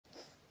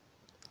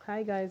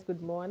Hi guys,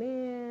 good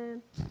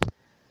morning.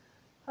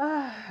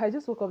 I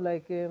just woke up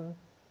like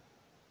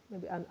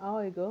maybe an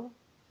hour ago.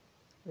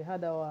 We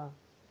had our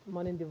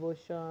morning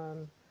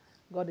devotion,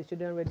 got the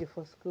children ready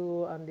for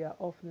school, and they are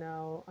off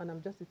now. And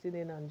I'm just sitting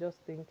in and just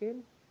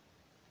thinking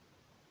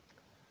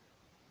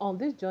on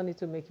this journey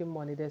to making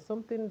money. There's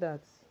something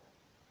that's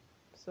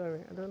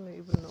sorry, I don't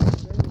even know.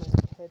 Where my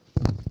head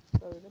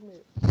is. Sorry, let me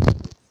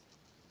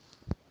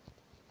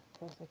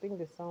because I think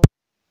the sound.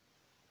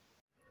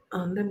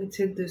 And let me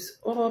take this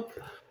up.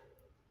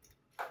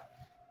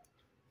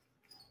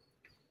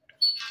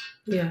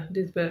 Yeah,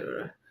 this is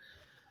better.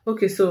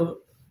 Okay, so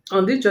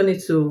on this journey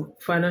to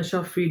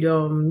financial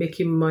freedom,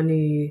 making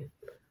money,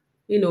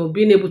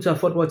 being able to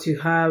afford what you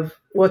have,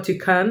 what you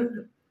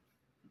can,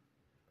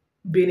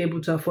 being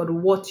able to afford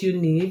what you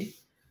need,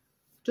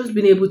 just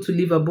being able to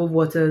live above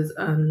waters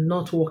and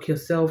not work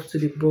yourself to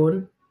the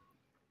bone.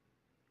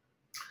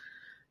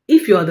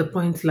 If you're at the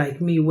point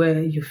like me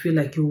where you feel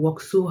like you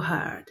work so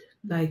hard,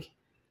 like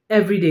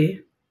every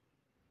day,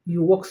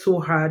 you work so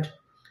hard,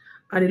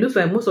 and it looks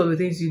like most of the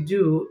things you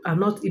do are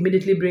not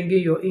immediately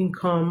bringing your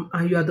income,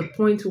 and you're at the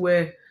point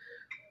where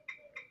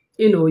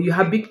you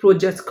have big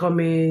projects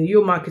coming,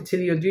 you're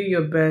marketing, you're doing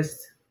your best,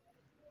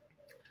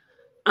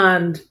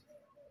 and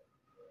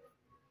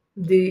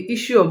the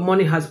issue of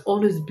money has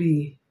always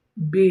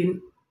been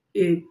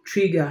a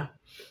trigger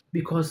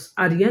because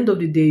at the end of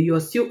the day, you're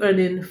still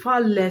earning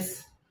far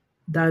less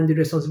than the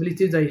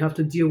responsibilities that you have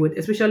to deal with,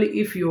 especially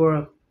if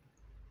you're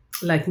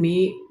like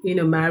me,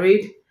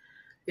 married,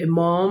 a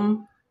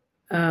mom,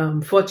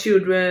 4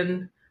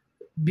 children,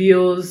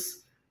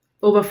 bills,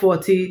 over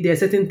 40. There are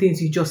certain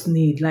things you just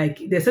need.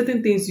 Like there are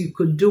certain things you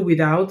could do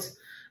without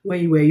when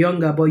you were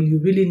younger, but you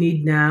really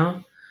need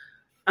now.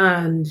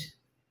 And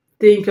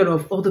taking care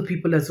of other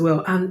people as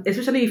well. And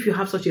especially if you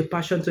have such a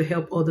passion to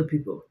help other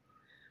people.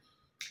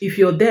 If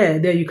you're there,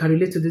 then you can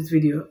relate to this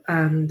video.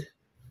 And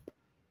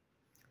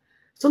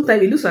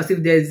sometimes it looks as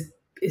if there's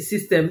a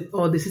system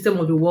or the system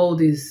of the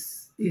world is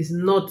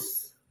not,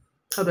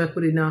 how do I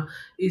put it now,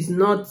 is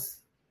not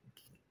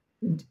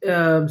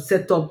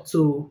set up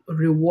to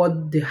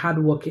reward the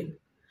hardworking.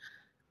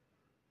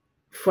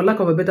 For lack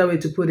of a better way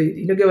to put it,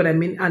 you know, get what I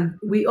mean? And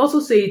we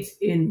also say it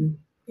in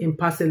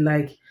passing,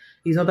 like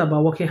it's not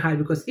about working hard,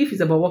 because if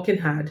it's about working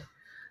hard,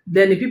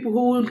 then the people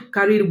who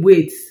carry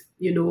weights,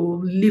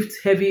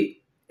 lift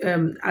heavy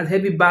as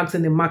heavy bags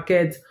in the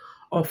market,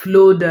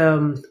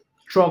 offload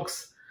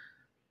trucks,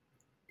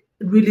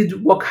 really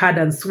work hard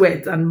and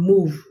sweat and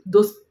move.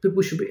 Those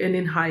people should be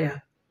earning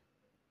higher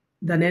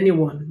than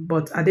anyone.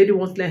 But are they the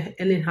ones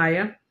earning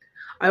higher?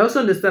 I also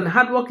understand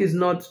hard work is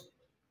not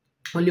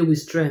only with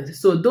strength.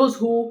 So those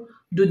who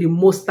do the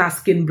most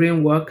tasking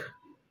brain work,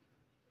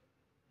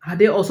 are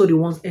they also the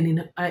ones earning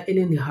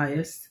the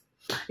highest?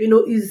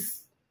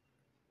 Is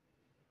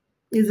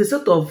a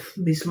sort of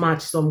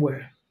mismatch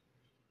somewhere.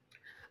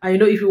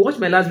 And if you watch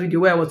my last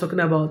video where I was talking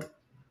about,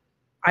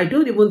 I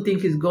don't even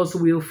think it's God's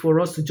will for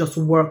us to just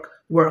work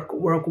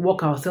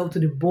ourselves to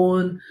the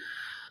bone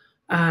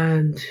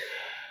and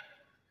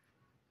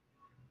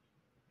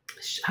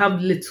have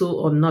little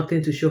or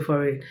nothing to show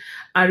for it.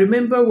 I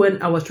remember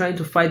when I was trying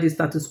to fight this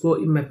status quo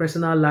in my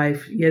personal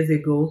life years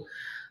ago,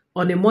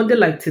 on a Monday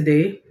like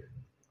today,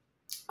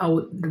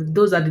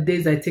 those are the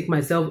days I take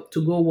myself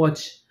to go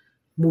watch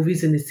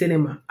movies in the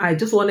cinema. I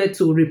just wanted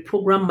to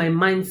reprogram my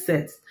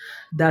mindset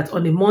that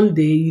on a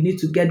Monday you need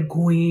to get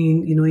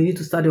going, you need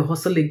to start a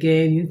hustle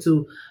again, you need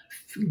to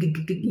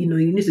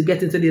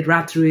get into the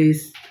rat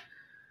race.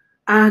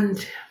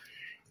 And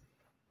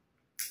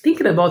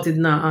thinking about it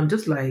now, I'm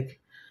just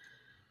like,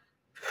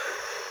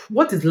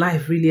 what is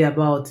life really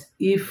about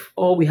if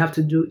all we have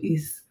to do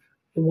is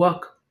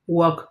work,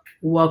 work,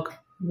 work,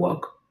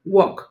 work,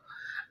 work,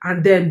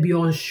 and then be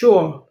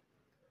unsure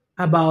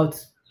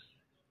about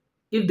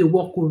if the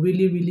work will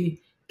really,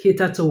 really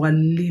cater to our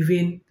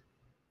living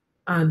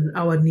and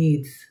our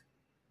needs.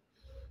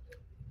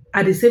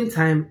 At the same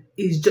time,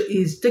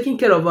 is taking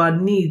care of our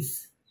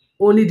needs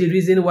only the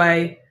reason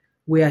why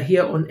we are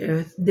here on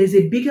earth? There's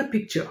a bigger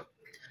picture.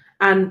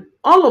 And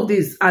all of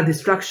these are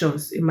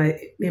distractions in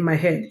my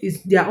head.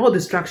 They are all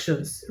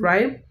distractions,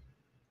 right?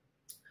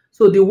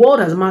 So the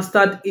world has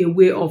mastered a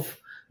way of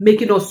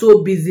making us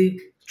so busy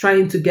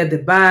trying to get the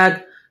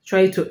bag,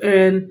 trying to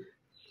earn,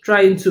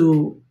 trying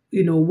to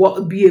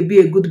be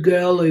a good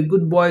girl or a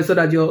good boy so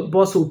that your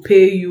boss will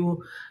pay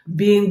you,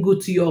 being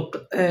good to your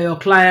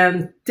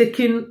client,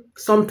 taking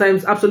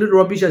sometimes absolute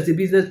rubbish as a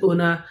business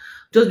owner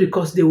just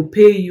because they will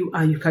pay you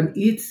and you can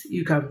eat,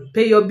 you can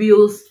pay your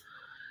bills.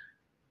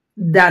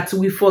 That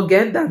we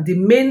forget that the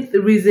main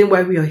reason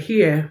why we are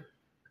here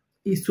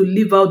is to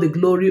live out the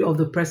glory of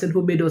the person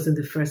who made us in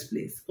the first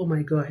place. Oh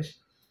my gosh.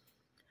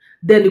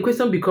 Then the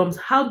question becomes,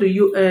 how do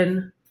you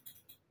earn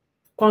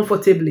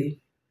comfortably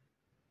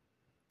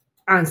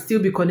and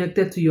still be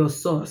connected to your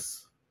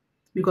source?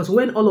 Because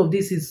when all of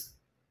this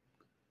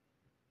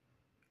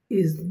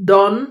is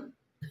done,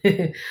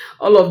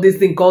 all of this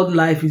thing called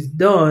life is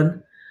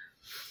done,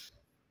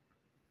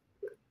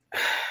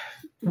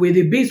 with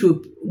the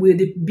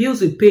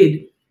bills we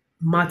paid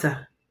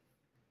matter?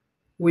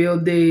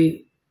 Will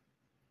the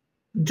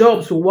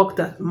jobs we worked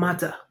at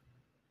matter?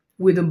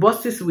 Will the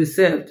bosses we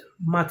served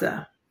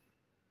matter?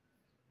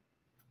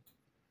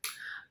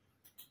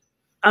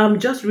 I'm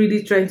just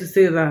really trying to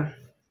say that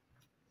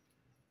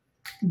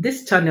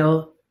this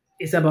channel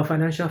is about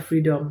financial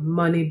freedom,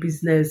 money,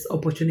 business,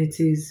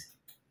 opportunities.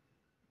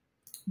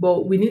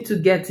 But we need to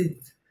get it,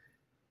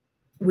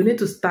 we need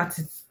to start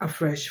it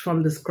afresh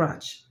from the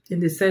scratch, in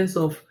the sense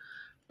of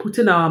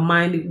putting our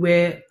mind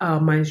where our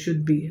mind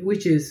should be,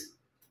 which is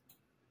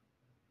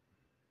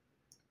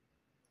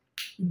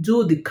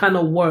do the kind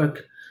of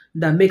work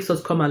that makes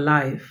us come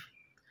alive.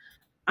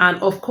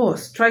 And of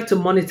course, try to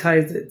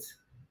monetize it.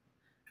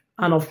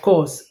 And of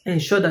course,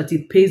 ensure that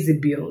it pays the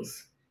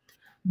bills.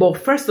 But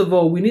first of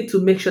all, we need to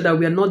make sure that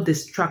we are not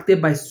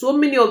distracted by so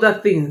many other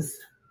things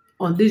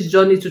on this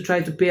journey to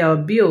try to pay our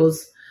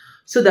bills,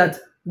 so that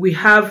we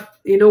have,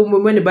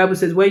 when the Bible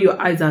says, when your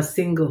eyes are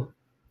single,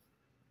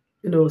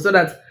 so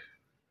that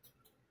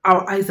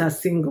our eyes are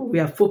single, we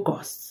are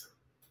focused.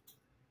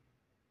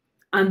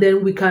 And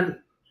then we can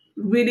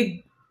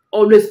really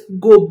always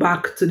go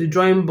back to the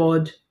drawing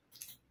board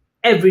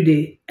every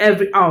day,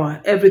 every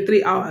hour, every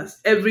 3 hours,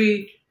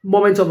 every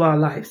moment of our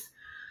lives.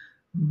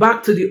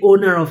 Back to the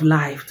owner of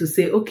life to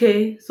say,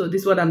 okay, so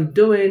this is what I'm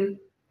doing.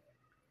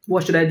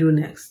 What should I do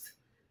next?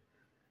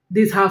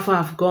 This is how far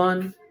I've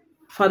gone.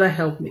 Father,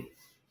 help me.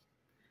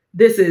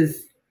 This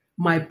is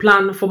my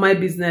plan for my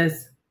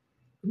business.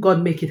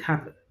 God, make it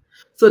happen.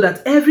 So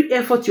that every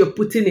effort you're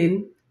putting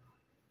in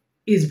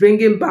is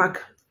bringing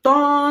back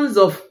tons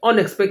of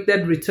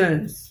unexpected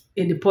returns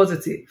in the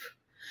positive.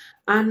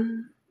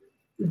 And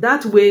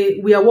that way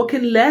we are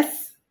working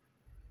less,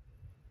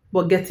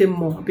 but getting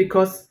more.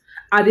 Because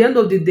at the end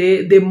of the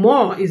day, the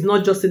more is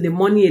not just in the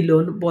money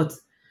alone, but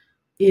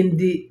in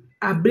the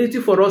ability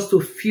for us to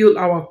feel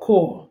our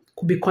core,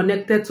 to be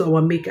connected to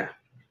our maker.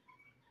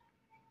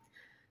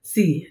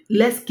 See,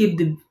 let's keep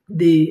the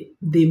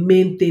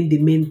main thing the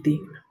main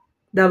thing.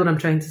 That's what I'm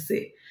trying to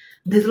say.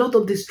 There's a lot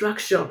of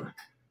distraction.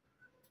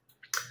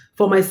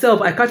 For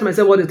myself, I catch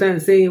myself all the time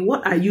saying,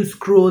 what are you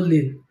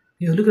scrolling?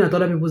 You're looking at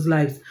other people's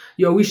lives.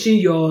 You're wishing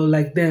you're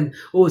like them.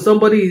 Oh,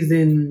 somebody is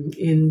in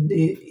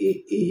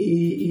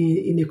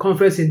a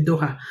conference in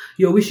Doha.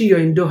 You're wishing you're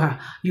in Doha.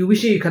 You're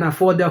wishing you can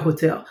afford that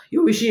hotel.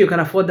 You're wishing you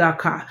can afford that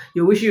car.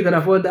 You're wishing you can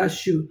afford that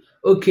shoe.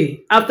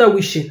 Okay, after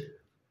wishing,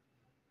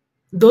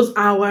 those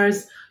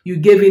hours you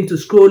gave into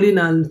scrolling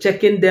and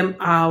checking them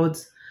out,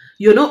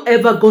 you're not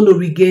ever going to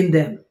regain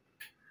them.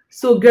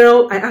 So,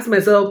 girl, I ask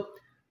myself,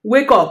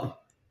 wake up.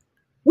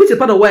 Which is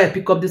part of why I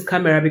pick up this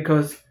camera,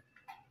 because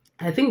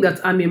I think that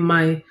I'm in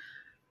my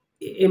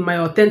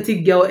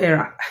authentic girl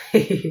era.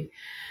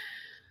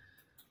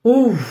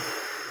 Ooh.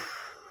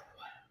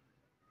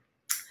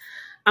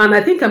 And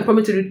I think I'm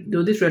coming to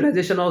do this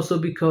realization also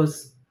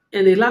because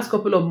in the last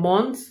couple of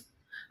months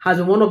has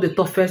been one of the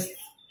toughest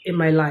in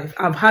my life.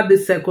 I've had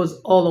these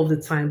circles all of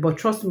the time, but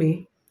trust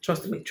me.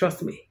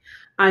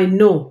 I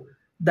know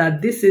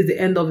that this is the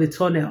end of the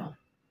tunnel.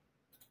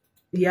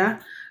 Yeah.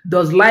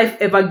 Does life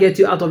ever get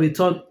you out of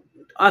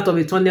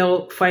a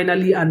tunnel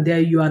finally, and there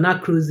you are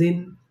not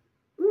cruising?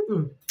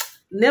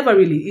 Never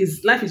really.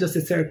 Life is just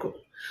a circle.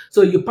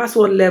 So you pass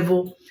one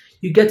level,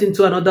 you get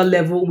into another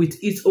level with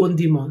its own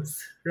demons,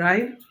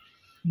 right?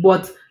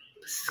 But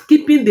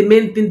keeping the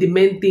main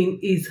thing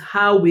is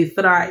how we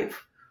thrive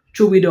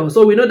through it all.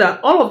 So we know that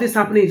all of this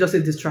happening is just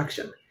a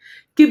distraction.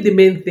 Keep the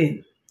main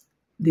thing.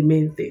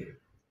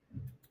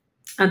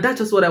 And that's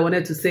just what I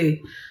wanted to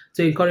say,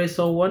 to encourage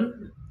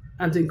someone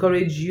and to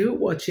encourage you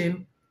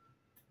watching.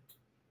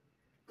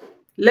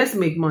 Let's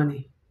make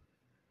money.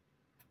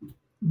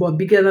 But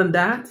bigger than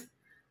that,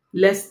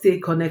 let's stay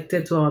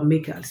connected to our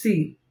maker.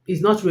 See,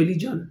 it's not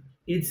religion.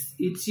 It's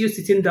you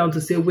sitting down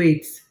to say,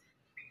 wait,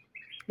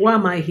 why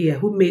am I here?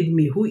 Who made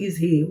me? Who is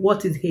here?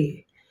 What is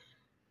here?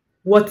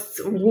 What's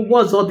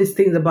all these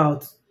things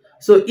about?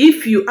 So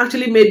if you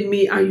actually made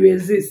me and you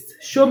exist,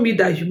 show me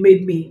that you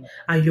made me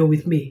and you're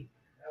with me.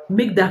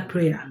 Make that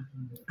prayer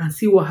and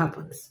see what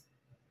happens.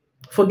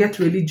 Forget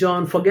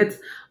religion. Forget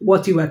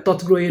what you were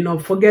taught growing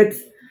up. Forget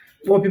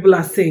what people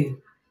are saying.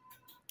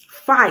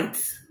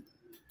 Fight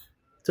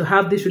to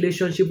have this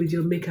relationship with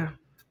your maker.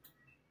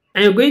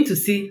 And you're going to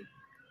see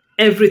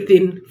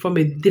everything from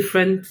a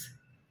different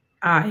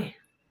eye.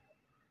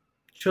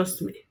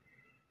 Trust me.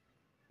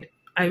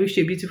 I wish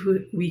you a beautiful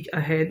week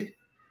ahead.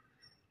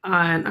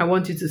 And I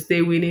want you to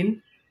stay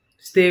winning.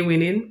 Stay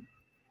winning.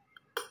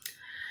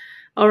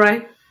 All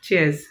right.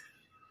 Cheers.